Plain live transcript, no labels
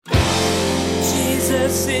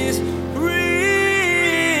Jesus is real.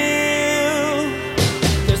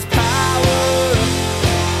 There's power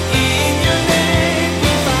in your name.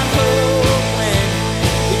 We find hope when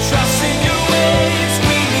we trust in your ways.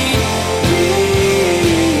 We need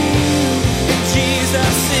real.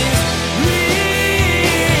 Jesus is real.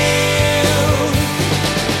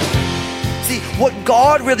 See, what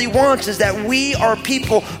God really wants is that we are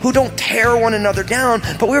people who don't tear one another down,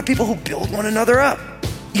 but we're people who build one another up.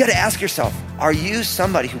 You got to ask yourself, are you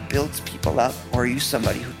somebody who builds people up, or are you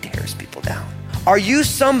somebody who tears people down? Are you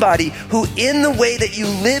somebody who, in the way that you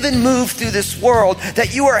live and move through this world,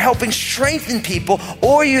 that you are helping strengthen people,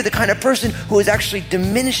 or you're the kind of person who is actually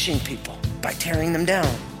diminishing people by tearing them down?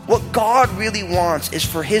 What God really wants is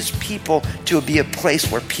for his people to be a place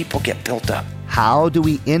where people get built up. How do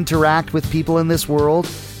we interact with people in this world?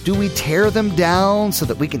 Do we tear them down so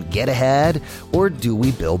that we can get ahead, or do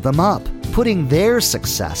we build them up, putting their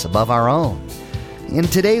success above our own? In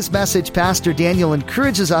today's message, Pastor Daniel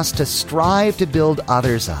encourages us to strive to build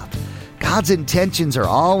others up. God's intentions are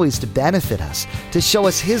always to benefit us, to show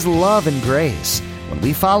us his love and grace. When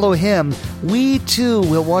we follow him, we too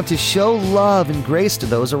will want to show love and grace to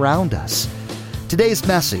those around us. Today's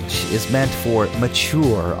message is meant for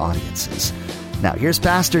mature audiences. Now, here's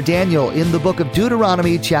Pastor Daniel in the book of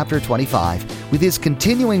Deuteronomy, chapter 25, with his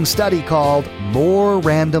continuing study called More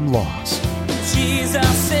Random Laws.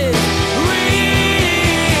 Jesus is real.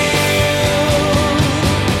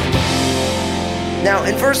 Now,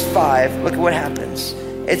 in verse 5, look at what happens.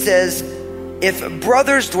 It says, if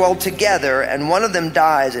brothers dwell together and one of them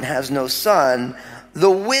dies and has no son, the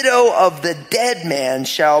widow of the dead man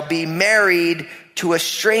shall be married to a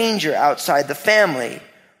stranger outside the family.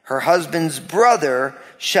 Her husband's brother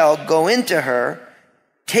shall go into her,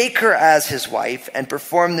 take her as his wife, and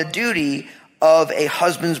perform the duty of a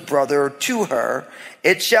husband's brother to her.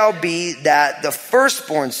 It shall be that the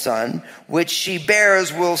firstborn son, which she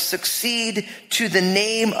bears, will succeed to the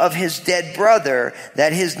name of his dead brother,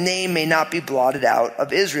 that his name may not be blotted out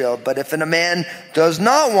of Israel. But if a man does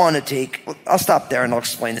not want to take, I'll stop there and I'll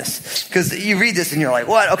explain this. Because you read this and you're like,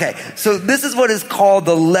 what? Okay, so this is what is called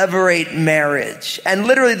the levirate marriage. And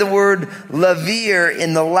literally the word levir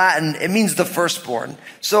in the Latin, it means the firstborn.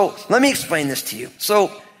 So let me explain this to you.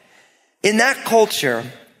 So in that culture,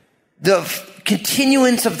 the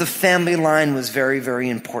continuance of the family line was very, very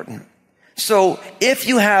important. So if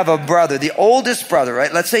you have a brother, the oldest brother,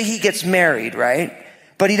 right? Let's say he gets married, right?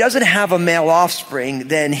 But he doesn't have a male offspring,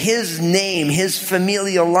 then his name, his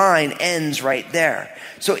familial line ends right there.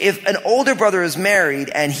 So if an older brother is married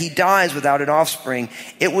and he dies without an offspring,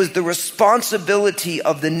 it was the responsibility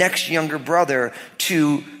of the next younger brother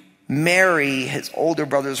to marry his older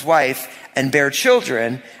brother's wife and bear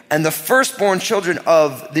children, and the firstborn children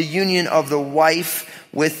of the union of the wife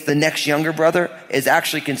with the next younger brother is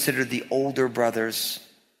actually considered the older brother's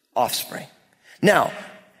offspring. Now,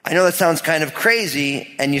 I know that sounds kind of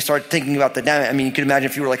crazy, and you start thinking about the dynamic. I mean, you can imagine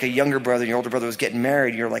if you were like a younger brother and your older brother was getting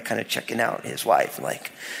married, you're like kind of checking out his wife.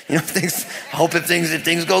 Like, you know, if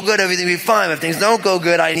things go good, everything will be fine. If things don't go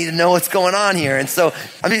good, I need to know what's going on here. And so,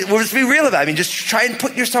 I mean, we'll just be real about it. I mean, just try and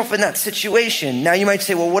put yourself in that situation. Now you might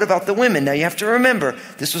say, well, what about the women? Now you have to remember,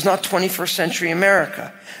 this was not 21st century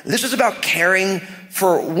America. This was about caring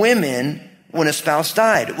for women when a spouse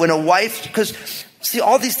died. When a wife, because see,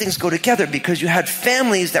 all these things go together because you had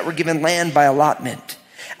families that were given land by allotment.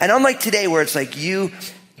 And unlike today where it's like you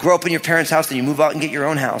grow up in your parents' house and you move out and get your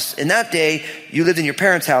own house. In that day, you lived in your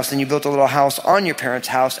parents' house and you built a little house on your parents'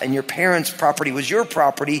 house, and your parents' property was your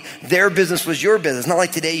property. Their business was your business. Not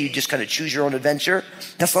like today you just kind of choose your own adventure.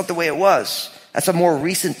 That's not the way it was. That's a more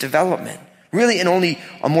recent development. Really, and only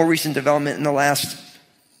a more recent development in the last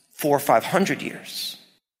 400 or 500 years.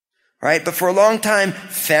 Right? But for a long time,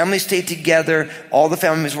 families stayed together. All the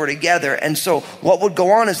families were together. And so what would go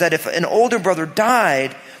on is that if an older brother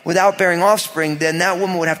died without bearing offspring, then that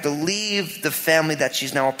woman would have to leave the family that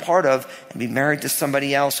she's now a part of and be married to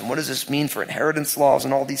somebody else. And what does this mean for inheritance laws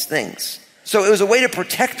and all these things? So it was a way to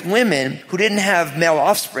protect women who didn't have male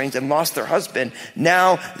offsprings and lost their husband.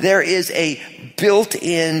 Now there is a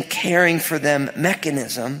built-in caring for them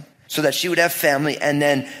mechanism so that she would have family, and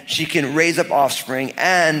then she can raise up offspring,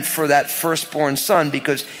 and for that firstborn son,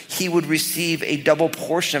 because he would receive a double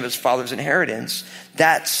portion of his father's inheritance,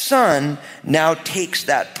 that son now takes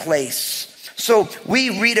that place. So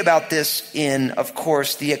we read about this in, of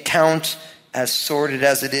course, the account, as sordid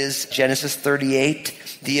as it is, Genesis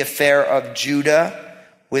 38, the affair of Judah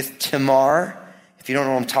with Tamar. If you don't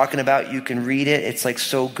know what I'm talking about, you can read it. It's like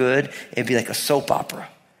so good. It'd be like a soap opera,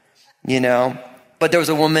 you know? But there was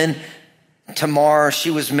a woman, Tamar,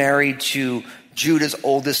 she was married to Judah's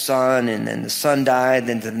oldest son, and then the son died,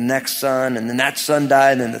 then the next son, and then that son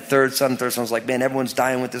died, and then the third son was like, man, everyone's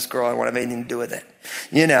dying with this girl. I don't want to have anything to do with it,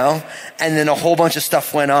 And then a whole bunch of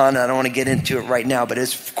stuff went on. I don't want to get into it right now, but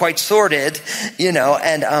it's quite sordid,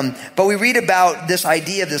 but we read about this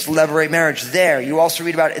idea of this levirate marriage there. You also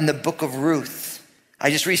read about it in the book of Ruth. I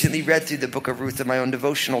just recently read through the book of Ruth in my own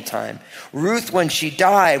devotional time. Ruth, when she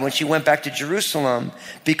died, when she went back to Jerusalem,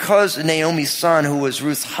 because Naomi's son, who was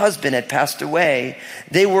Ruth's husband, had passed away,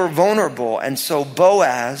 they were vulnerable. And so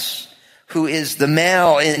Boaz, who is the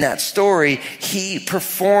male in that story, he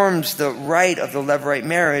performs the rite of the levirate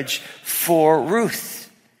marriage for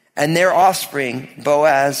Ruth. And their offspring,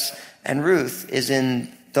 Boaz and Ruth, is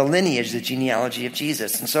in the lineage, the genealogy of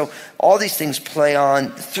Jesus. And so all these things play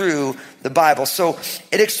on through the Bible. So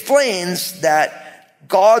it explains that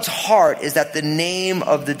God's heart is that the name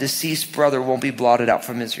of the deceased brother won't be blotted out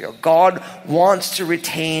from Israel. God wants to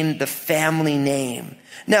retain the family name.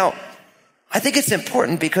 Now, I think it's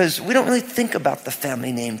important because we don't really think about the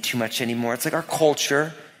family name too much anymore. It's like our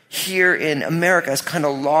culture here in America has kind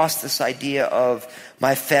of lost this idea of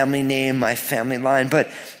my family name, my family line. But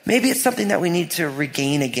maybe it's something that we need to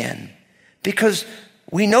regain again. Because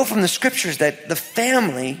we know from the scriptures that the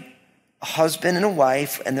family, a husband and a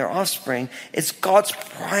wife and their offspring, is God's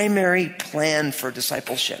primary plan for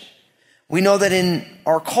discipleship. We know that in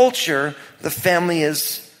our culture, the family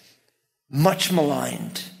is much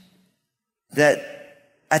maligned. That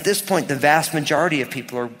at this point, the vast majority of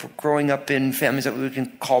people are growing up in families that we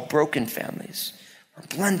can call broken families or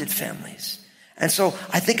blended families. And so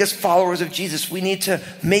I think as followers of Jesus, we need to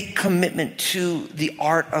make commitment to the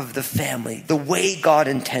art of the family, the way God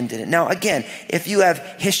intended it. Now, again, if you have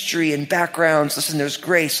history and backgrounds, listen, there's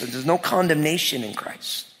grace and there's no condemnation in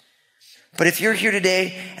Christ. But if you're here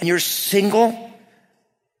today and you're single,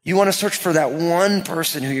 you want to search for that one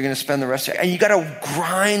person who you're going to spend the rest of your life. And you got to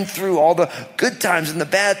grind through all the good times and the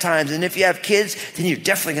bad times. And if you have kids, then you're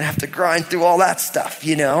definitely going to have to grind through all that stuff,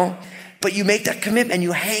 But you make that commitment and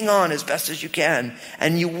you hang on as best as you can.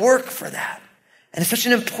 And you work for that. And it's such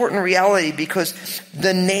an important reality because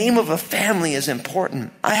the name of a family is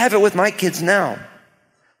important. I have it with my kids now.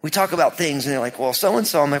 We talk about things and they're like, well,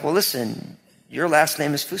 so-and-so. I'm like, well, listen, your last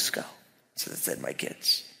name is Fusco. So that's said my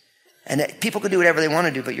kids. And people can do whatever they want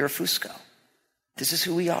to do, but you're a Fusco. This is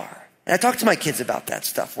who we are. And I talk to my kids about that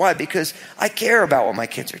stuff. Why? Because I care about what my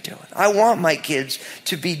kids are doing. I want my kids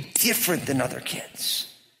to be different than other kids.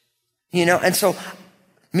 And so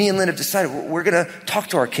me and Lynn have decided we're going to talk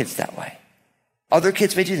to our kids that way. Other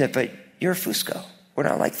kids may do that, but you're a Fusco. We're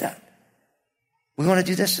not like that. We want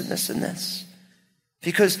to do this and this and this.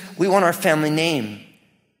 Because we want our family name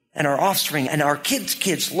and our offspring and our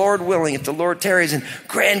kids, Lord willing, if the Lord tarries, and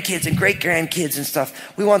grandkids and great-grandkids and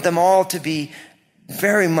stuff. We want them all to be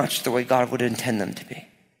very much the way God would intend them to be.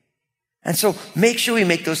 And so make sure we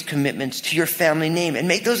make those commitments to your family name and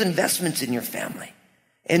make those investments in your family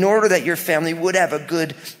in order that your family would have a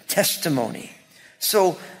good testimony.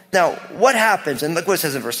 So now what happens? And look what it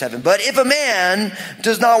says in verse 7. But if a man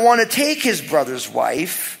does not want to take his brother's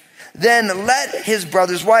wife, then let his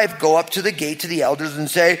brother's wife go up to the gate to the elders and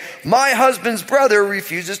say, my husband's brother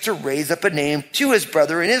refuses to raise up a name to his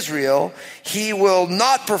brother in Israel. He will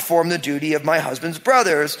not perform the duty of my husband's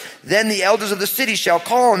brothers. Then the elders of the city shall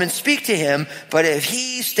call him and speak to him. But if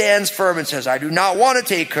he stands firm and says, I do not want to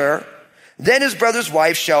take her, then his brother's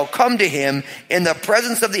wife shall come to him in the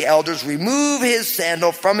presence of the elders, remove his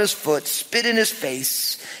sandal from his foot, spit in his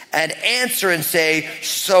face, and answer and say,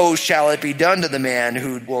 so shall it be done to the man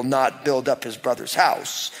who will not build up his brother's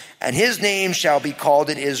house. And his name shall be called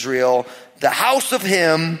in Israel, the house of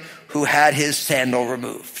him who had his sandal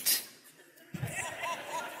removed.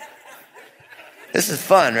 This is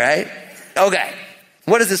fun, right? Okay.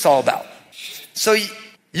 What is this all about? So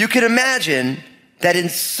you can imagine that in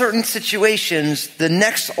certain situations, the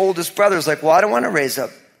next oldest brother is like, well, I don't want to raise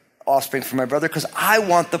up offspring for my brother because I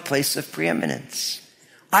want the place of preeminence.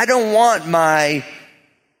 I don't want my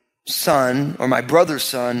son or my brother's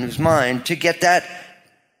son, who's mine, to get that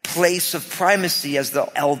place of primacy as the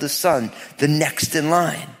eldest son, the next in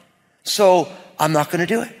line. So I'm not going to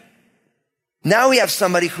do it. Now we have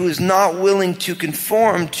somebody who is not willing to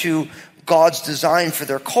conform to God's design for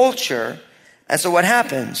their culture. And so what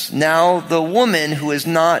happens? Now the woman who is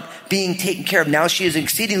not being taken care of, now she is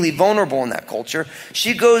exceedingly vulnerable in that culture.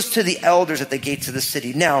 She goes to the elders at the gates of the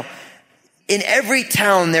city. Now, in every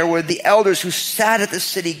town, there were the elders who sat at the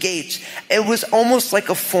city gates. It was almost like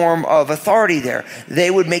a form of authority there.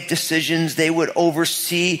 They would make decisions. They would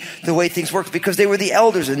oversee the way things worked because they were the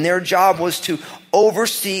elders, and their job was to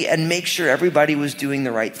oversee and make sure everybody was doing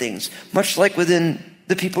the right things, much like within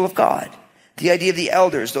the people of God. The idea of the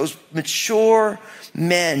elders, those mature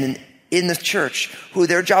men in the church who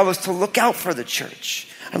their job was to look out for the church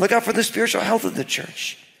and look out for the spiritual health of the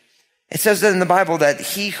church. It says that in the Bible that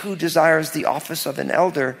he who desires the office of an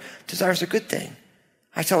elder desires a good thing.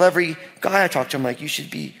 I tell every guy I talk to, I'm like, you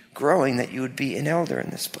should be growing that you would be an elder in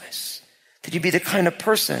this place. That you'd be the kind of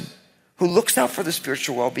person who looks out for the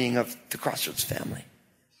spiritual well-being of the Crossroads family.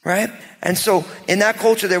 Right? And so in that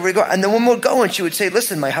culture there would go, and the woman would go and she would say,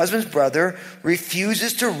 listen, my husband's brother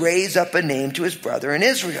refuses to raise up a name to his brother in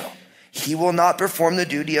Israel. He will not perform the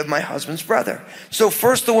duty of my husband's brother. So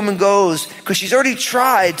first the woman goes, because she's already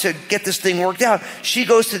tried to get this thing worked out. She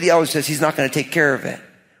goes to the elder and says, he's not going to take care of it.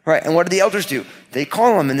 Right? And what do the elders do? They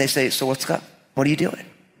call him and they say, so what's up? What are you doing?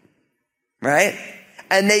 Right?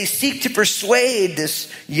 And they seek to persuade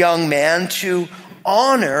this young man to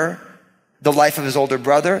honor the life of his older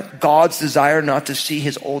brother, God's desire not to see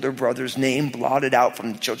his older brother's name blotted out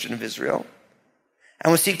from the children of Israel,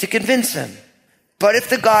 and will seek to convince him. But if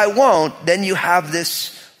the guy won't, then you have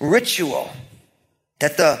this ritual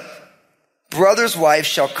that the brother's wife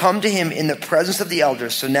shall come to him in the presence of the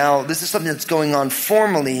elders. So now this is something that's going on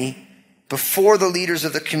formally before the leaders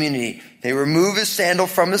of the community. They remove his sandal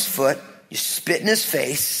from his foot, you spit in his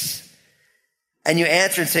face, and you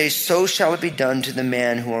answer and say, so shall it be done to the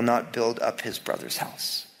man who will not build up his brother's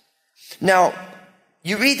house. Now,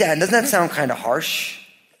 you read that, and doesn't that sound kind of harsh?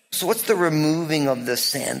 So what's the removing of the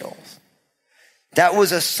sandals? That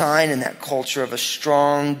was a sign in that culture of a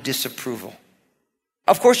strong disapproval.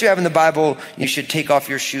 Of course, you have in the Bible, you should take off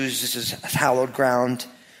your shoes. This is hallowed ground.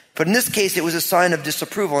 But in this case, it was a sign of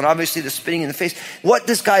disapproval. And obviously the spitting in the face. What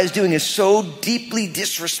this guy is doing is so deeply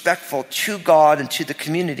disrespectful to God and to the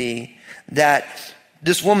community that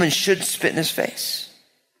this woman should spit in his face.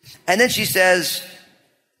 And then she says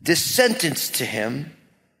this sentence to him,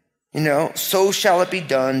 so shall it be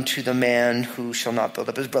done to the man who shall not build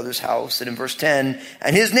up his brother's house. And in verse 10,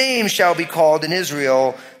 and his name shall be called in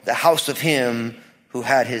Israel, the house of him who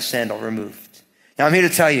had his sandal removed. Now I'm here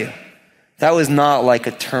to tell you, that was not like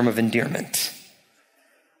a term of endearment.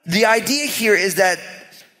 The idea here is that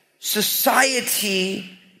society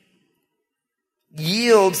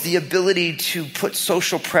yields the ability to put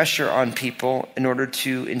social pressure on people in order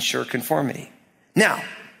to ensure conformity. Now,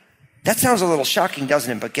 that sounds a little shocking,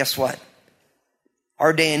 doesn't it? But guess what?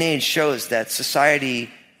 Our day and age shows that society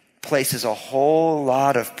places a whole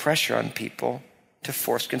lot of pressure on people to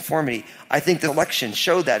force conformity. I think the election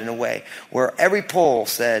showed that in a way, where every poll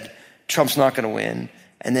said Trump's not going to win,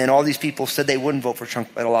 and then all these people said they wouldn't vote for Trump,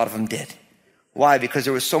 but a lot of them did. Why? Because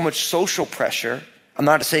there was so much social pressure. I'm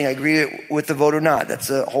not saying I agree with the vote or not. That's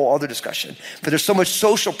a whole other discussion. But there's so much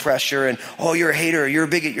social pressure and, oh, you're a hater, you're a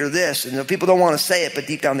bigot, you're this. And people don't want to say it, but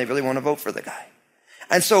deep down they really want to vote for the guy.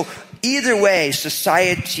 And so either way,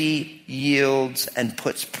 society yields and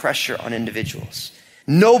puts pressure on individuals.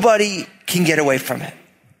 Nobody can get away from it.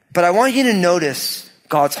 But I want you to notice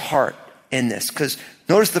God's heart in this, because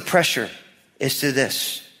notice the pressure is to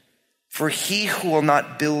this. For he who will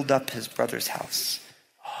not build up his brother's house.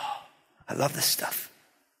 Oh, I love this stuff.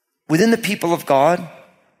 Within the people of God,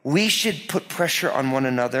 we should put pressure on one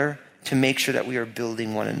another to make sure that we are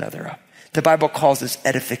building one another up. The Bible calls this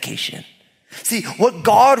edification. See, what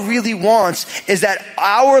God really wants is that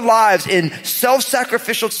our lives in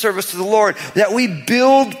self-sacrificial service to the Lord, that we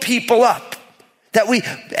build people up, that we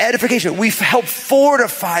help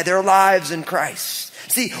fortify their lives in Christ.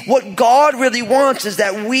 See, what God really wants is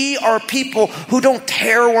that we are people who don't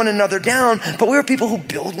tear one another down, but we're people who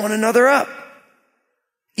build one another up.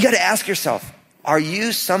 You got to ask yourself, are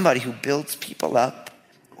you somebody who builds people up,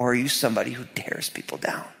 or are you somebody who tears people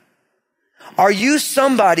down? Are you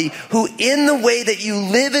somebody who, in the way that you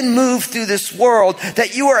live and move through this world,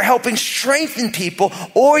 that you are helping strengthen people,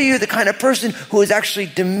 or are you the kind of person who is actually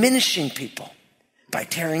diminishing people by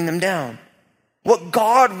tearing them down? What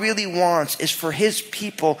God really wants is for his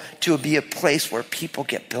people to be a place where people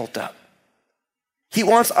get built up. He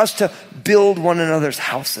wants us to build one another's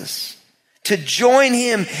houses, to join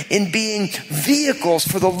him in being vehicles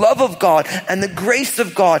for the love of God and the grace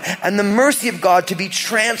of God and the mercy of God to be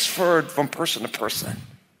transferred from person to person.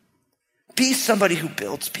 Be somebody who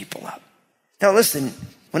builds people up. Now listen,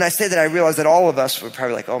 when I say that, I realize that all of us were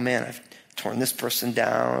probably like, oh man, I've torn this person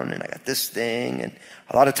down and I got this thing. And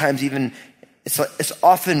a lot of times even, it's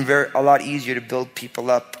often a lot easier to build people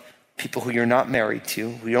up, people who you're not married to,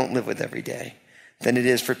 who you don't live with every day, than it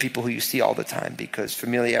is for people who you see all the time, because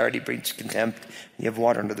familiarity breeds contempt. You have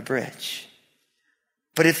water under the bridge.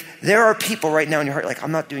 But if there are people right now in your heart, like,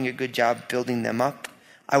 I'm not doing a good job building them up,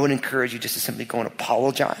 I would encourage you just to simply go and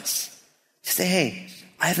apologize. Just say, hey,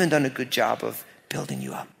 I haven't done a good job of building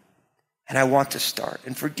you up. And I want to start.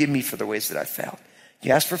 And forgive me for the ways that I failed.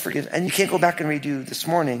 You ask for forgiveness. And you can't go back and redo this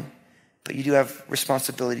morning, but you do have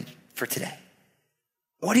responsibility for today.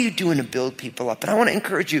 What are you doing to build people up? And I want to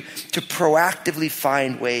encourage you to proactively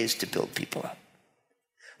find ways to build people up.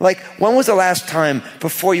 Like, when was the last time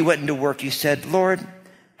before you went into work you said, Lord,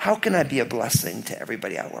 how can I be a blessing to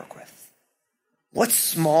everybody I work with? What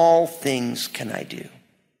small things can I do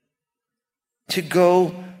to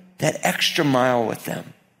go that extra mile with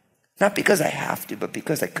them? Not because I have to, but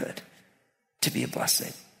because I could, to be a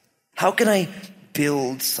blessing. How can I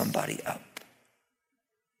build somebody up?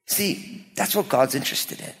 See, that's what God's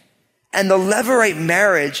interested in. And the Levirate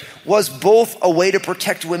marriage was both a way to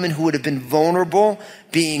protect women who would have been vulnerable,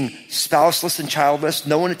 being spouseless and childless,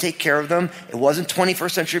 no one to take care of them. It wasn't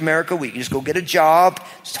 21st century America where you can just go get a job.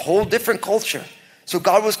 It's a whole different culture. So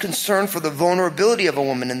God was concerned for the vulnerability of a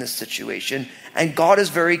woman in this situation. And God is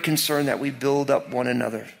very concerned that we build up one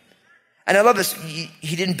another. And I love this.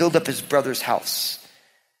 He didn't build up his brother's house.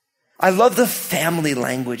 I love the family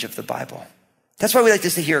language of the Bible. That's why we like to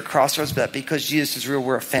say here at Crossroads, that because Jesus is real,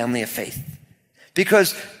 we're a family of faith.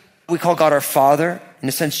 Because we call God our Father. In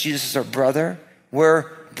a sense, Jesus is our brother. We're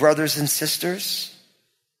brothers and sisters,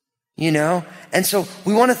 you know? And so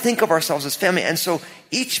we want to think of ourselves as family. And so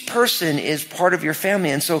each person is part of your family.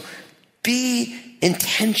 And so be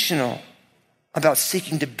intentional about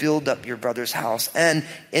seeking to build up your brother's house. And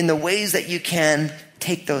in the ways that you can,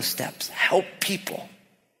 take those steps. Help people.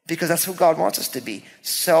 Because that's who God wants us to be.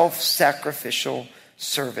 Self-sacrificial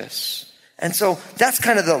service. And so that's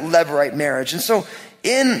kind of the Levirate marriage. And so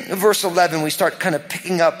in verse 11, we start kind of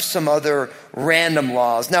picking up some other random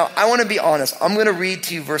laws. Now, I want to be honest. I'm going to read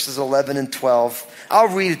to you verses 11 and 12. I'll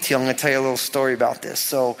read it to you. I'm going to tell you a little story about this.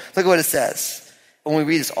 So look at what it says. When we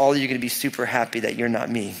read this, all of you are going to be super happy that you're not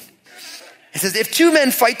me. It says, if two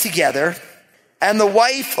men fight together, and the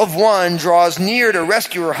wife of one draws near to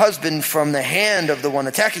rescue her husband from the hand of the one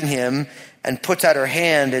attacking him, and puts out her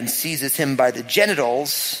hand and seizes him by the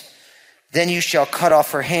genitals, then you shall cut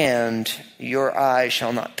off her hand. Your eye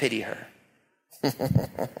shall not pity her.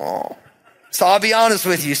 So I'll be honest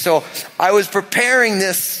with you. So I was preparing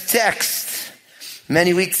this text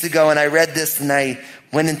many weeks ago, and I read this, and I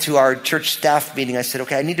went into our church staff meeting. I said,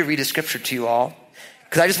 okay, I need to read a scripture to you all.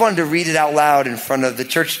 Because I just wanted to read it out loud in front of the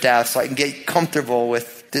church staff so I can get comfortable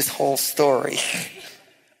with this whole story.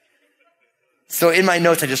 So in my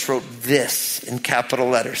notes, I just wrote this in capital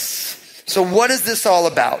letters. So what is this all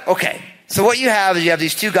about? Okay, so what you have is you have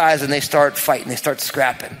these two guys and they start fighting, they start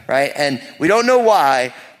scrapping, right? And we don't know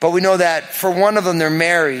why, but we know that for one of them, they're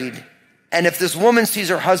married. And if this woman sees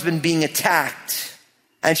her husband being attacked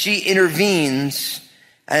and she intervenes,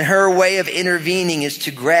 and her way of intervening is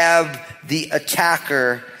to grab the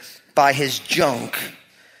attacker by his junk.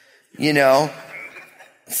 You know,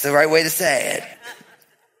 it's the right way to say it.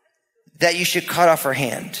 That you should cut off her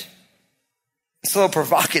hand. It's a little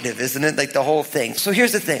provocative, isn't it? Like the whole thing. So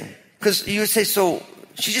here's the thing. Because you would say, so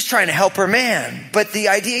she's just trying to help her man. But the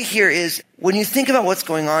idea here is, when you think about what's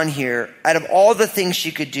going on here, out of all the things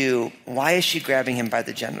she could do, why is she grabbing him by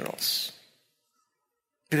the genitals?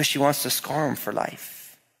 Because she wants to scar him for life.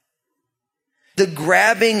 The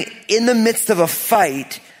grabbing in the midst of a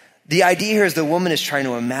fight, the idea here is the woman is trying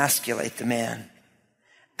to emasculate the man.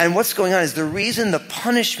 And what's going on is the reason the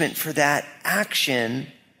punishment for that action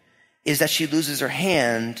is that she loses her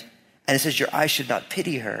hand, and it says your eye should not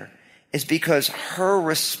pity her, is because her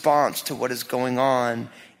response to what is going on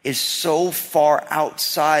is so far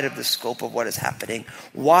outside of the scope of what is happening.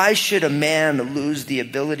 Why should a man lose the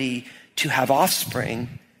ability to have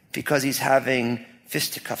offspring because he's having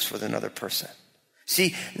fisticuffs with another person?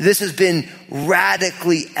 See, this has been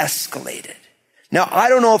radically escalated. Now, I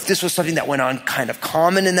don't know if this was something that went on kind of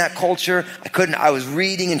common in that culture. I was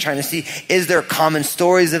reading and trying to see, is there common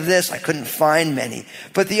stories of this? I couldn't find many.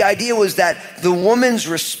 But the idea was that the woman's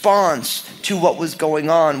response to what was going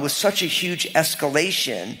on was such a huge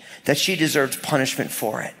escalation that she deserved punishment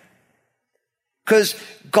for it. Because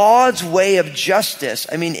God's way of justice,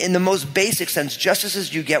 I mean, in the most basic sense, justice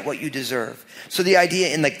is you get what you deserve. So the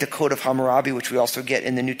idea in like the Code of Hammurabi, which we also get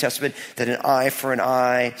in the New Testament, that an eye for an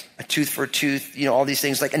eye, a tooth for a tooth, you know, all these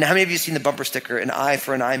things. Like, and how many of you have seen the bumper sticker, an eye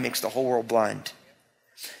for an eye makes the whole world blind?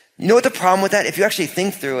 You know what the problem with that? If you actually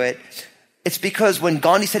think through it, it's because when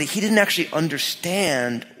Gandhi said it, he didn't actually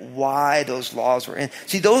understand why those laws were in.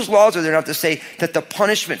 See, those laws are there not to say that the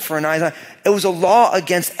punishment for an eye, it was a law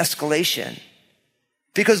against escalation.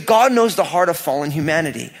 Because God knows the heart of fallen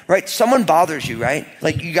humanity, right? Someone bothers you, right?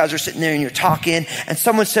 Like you guys are sitting there and you're talking and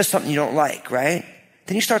someone says something you don't like, right?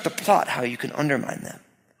 Then you start to plot how you can undermine them.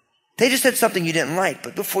 They just said something you didn't like,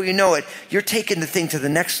 but before you know it, you're taking the thing to the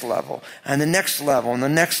next level, and the next level, and the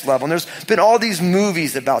next level. And there's been all these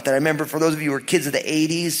movies about that. I remember for those of you who were kids of the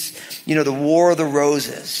 80s, the War of the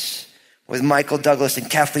Roses with Michael Douglas and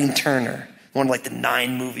Kathleen Turner. One of like the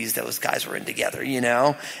 9 movies those guys were in together,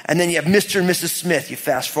 And then you have Mr. and Mrs. Smith. You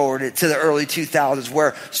fast forward it to the early 2000s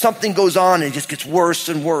where something goes on and it just gets worse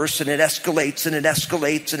and worse, and it escalates and it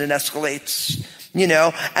escalates and it escalates.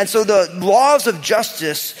 And so the laws of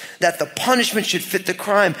justice, that the punishment should fit the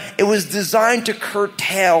crime, it was designed to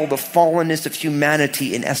curtail the fallenness of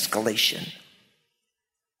humanity in escalation.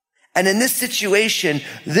 And in this situation,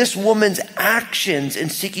 this woman's actions in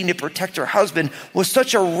seeking to protect her husband was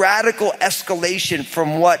such a radical escalation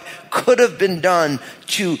from what could have been done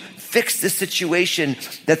to fix the situation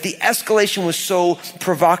that the escalation was so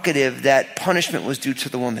provocative that punishment was due to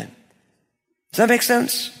the woman. Does that make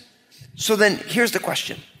sense? So then here's the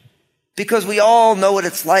question. Because we all know what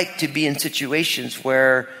it's like to be in situations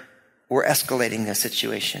where we're escalating a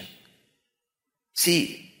situation.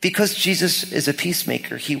 See, because Jesus is a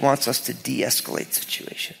peacemaker, he wants us to de-escalate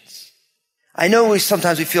situations. I know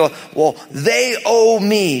sometimes we feel, well, they owe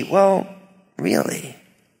me. Well, really?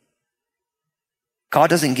 God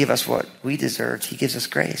doesn't give us what we deserve. He gives us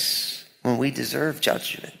grace when we deserve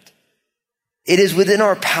judgment. It is within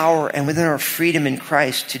our power and within our freedom in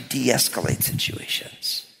Christ to de-escalate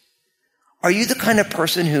situations. Are you the kind of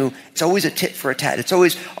person who, it's always a tit for a tat. It's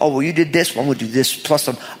always, oh, well, you did this, one would do this, plus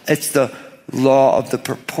some. It's the law of the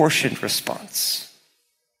proportioned response.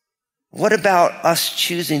 What about us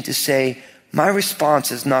choosing to say, my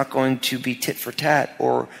response is not going to be tit for tat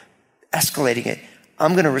or escalating it.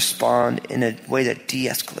 I'm going to respond in a way that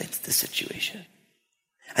de-escalates the situation.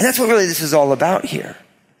 And that's what really this is all about here.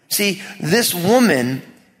 See, this woman,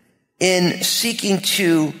 in seeking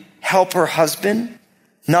to help her husband,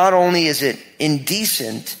 not only is it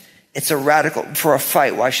indecent, it's a radical, for a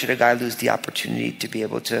fight. Why should a guy lose the opportunity to be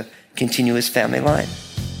able to continue his family line?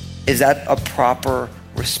 Is that a proper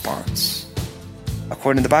response?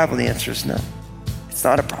 According to the Bible, the answer is no. It's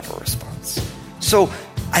not a proper response. So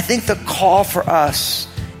I think the call for us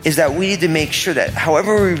is that we need to make sure that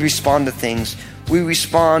however we respond to things, we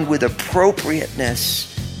respond with appropriateness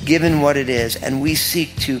given what it is, and we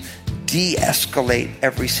seek to de-escalate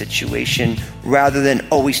every situation rather than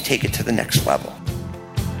always take it to the next level.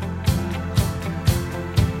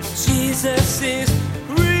 Jesus is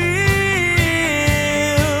real.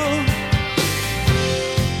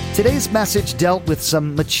 Today's message dealt with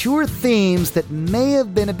some mature themes that may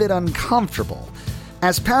have been a bit uncomfortable.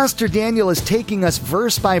 As Pastor Daniel is taking us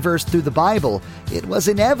verse by verse through the Bible, it was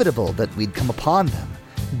inevitable that we'd come upon them.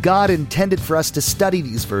 God intended for us to study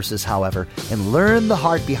these verses, however, and learn the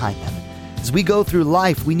heart behind them. As we go through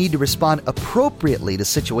life, we need to respond appropriately to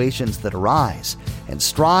situations that arise and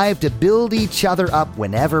strive to build each other up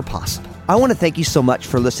whenever possible. I want to thank you so much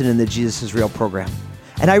for listening to the Jesus is Real program.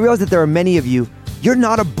 And I realize that there are many of you, you're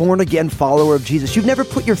not a born-again follower of Jesus. You've never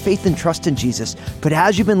put your faith and trust in Jesus. But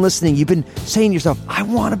as you've been listening, you've been saying to yourself, I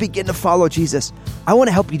want to begin to follow Jesus. I want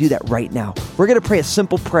to help you do that right now. We're going to pray a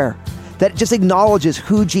simple prayer that just acknowledges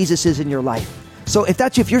who Jesus is in your life. So if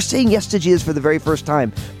that's you, if you're saying yes to Jesus for the very first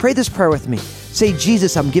time, pray this prayer with me. Say,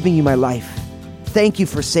 Jesus, I'm giving you my life. Thank you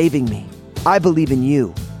for saving me. I believe in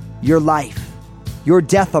you, your life, your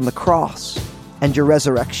death on the cross, and your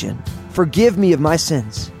resurrection. Forgive me of my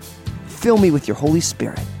sins. Fill me with your Holy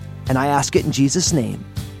Spirit. And I ask it in Jesus' name.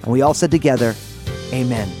 And we all said together,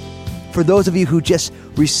 amen. For those of you who just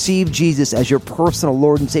received Jesus as your personal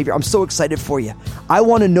Lord and Savior, I'm so excited for you. I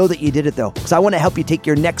want to know that you did it, though, because I want to help you take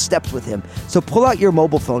your next steps with Him. So pull out your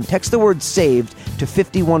mobile phone, text the word SAVED to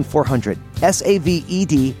 51400,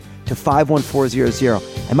 SAVED to 51400,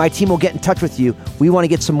 and my team will get in touch with you. We want to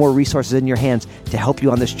get some more resources in your hands to help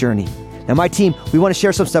you on this journey. Now, my team, we want to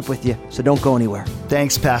share some stuff with you, so don't go anywhere.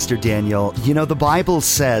 Thanks, Pastor Daniel. You know, the Bible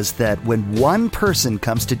says that when one person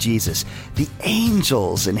comes to Jesus, the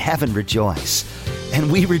angels in heaven rejoice.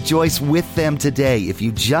 And we rejoice with them today if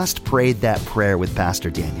you just prayed that prayer with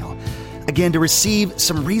Pastor Daniel. Again, to receive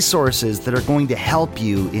some resources that are going to help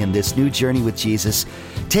you in this new journey with Jesus,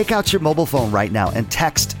 take out your mobile phone right now and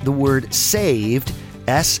text the word SAVED,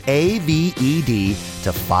 S-A-V-E-D,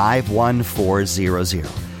 to 51400.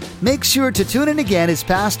 Make sure to tune in again as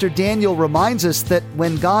Pastor Daniel reminds us that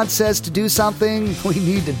when God says to do something, we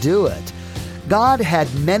need to do it. God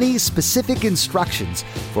had many specific instructions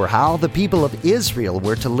for how the people of Israel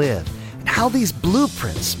were to live, and how these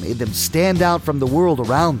blueprints made them stand out from the world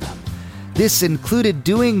around them. This included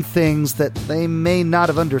doing things that they may not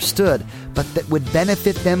have understood, but that would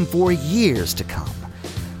benefit them for years to come.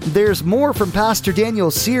 There's more from Pastor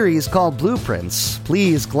Daniel's series called Blueprints.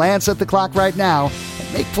 Please glance at the clock right now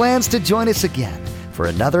and make plans to join us again for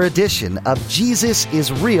another edition of Jesus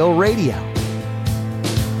is Real Radio.